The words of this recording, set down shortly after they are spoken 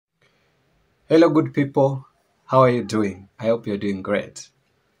Hello, good people. How are you doing? I hope you're doing great.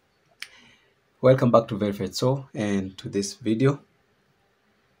 Welcome back to Verified Soul and to this video.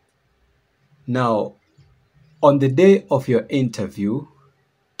 Now, on the day of your interview,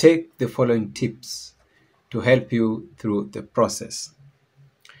 take the following tips to help you through the process.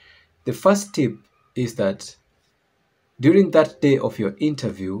 The first tip is that during that day of your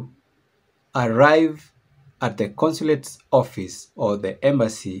interview, arrive at the consulate's office or the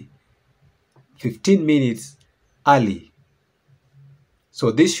embassy 15 minutes early.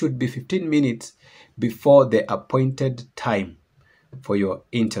 So this should be 15 minutes before the appointed time for your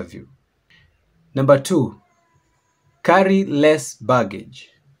interview. Number 2, carry less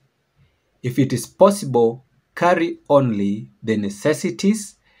baggage. If it is possible, carry only the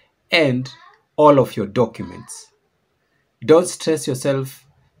necessities and all of your documents. Don't stress yourself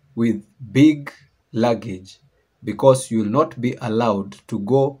with big luggage because you will not be allowed to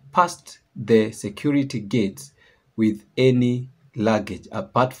go past the security gates with any luggage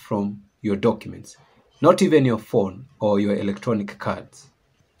apart from your documents, not even your phone or your electronic cards.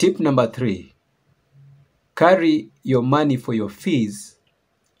 Tip number 3, carry your money for your fees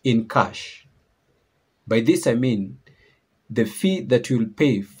in cash. By this I mean the fee that you'll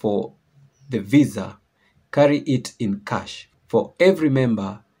pay for the visa, carry it in cash for every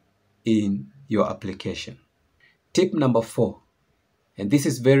member in your application. Tip number 4, and this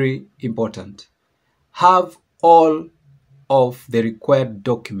is very important, have all of the required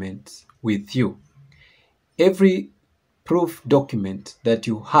documents with you. Every proof document that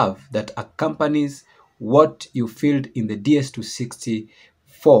you have that accompanies what you filled in the DS260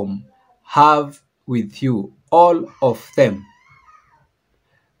 form, have with you all of them,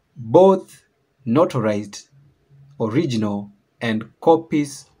 both notarized, original, and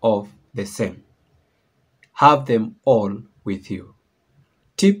copies of the same. Have them all with you.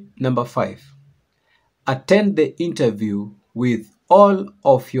 Tip number 5, attend the interview with all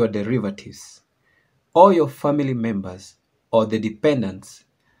of your derivatives. All your family members or the dependents,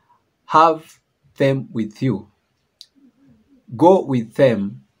 have them with you. Go with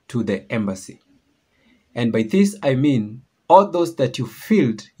them to the embassy. And by this I mean all those that you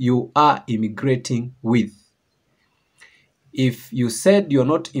feel you are immigrating with. If you said you're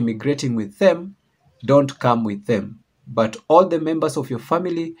not immigrating with them, don't come with them. But all the members of your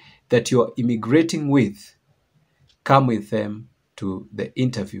family that you're immigrating with, come with them to the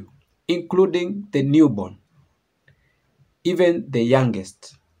interview, including the newborn. Even the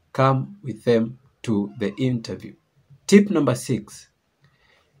youngest, come with them to the interview. Tip number 6,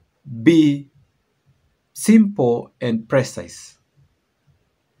 be simple and precise.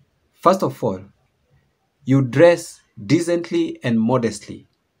 First of all, you dress decently and modestly.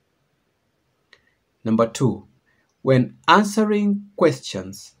 Number 2, when answering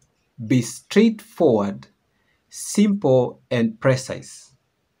questions, be straightforward, simple, and precise.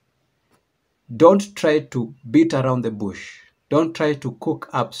 Don't try to beat around the bush. Don't try to cook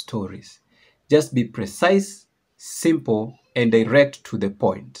up stories. Just be precise, simple, and direct to the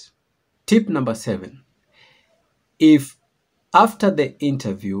point. Tip number 7, if after the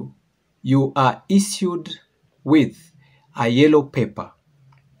interview you are issued with a yellow paper,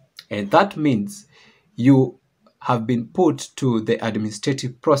 and that means you have been put to the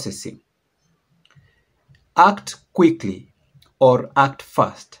administrative processing, act quickly or act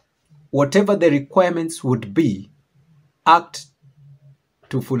fast. Whatever the requirements would be, act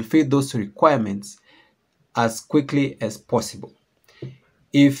to fulfill those requirements as quickly as possible.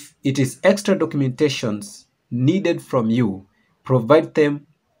 If it is extra documentations needed from you, provide them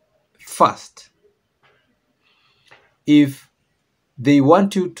fast. If they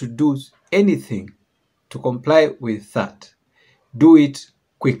want you to do anything to comply with that, do it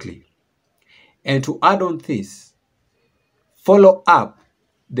quickly. And to add on this, follow up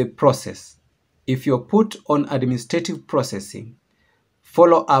the process. If you're put on administrative processing,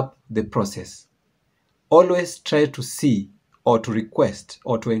 follow up the process. Always try to see or to request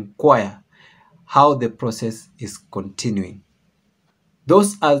or to inquire how the process is continuing.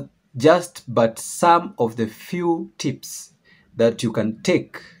 Those are just but some of the few tips that you can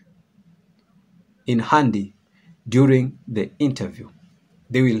take in handy during the interview.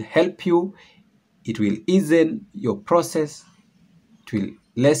 They will help you. It will ease your process. It will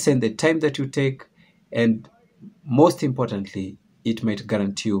lessen the time that you take, and most importantly, it might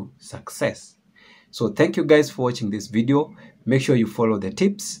guarantee you success. So thank you guys for watching this video. Make sure you follow the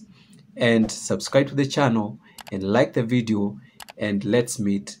tips and subscribe to the channel and like the video, and let's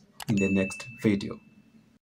meet in the next video.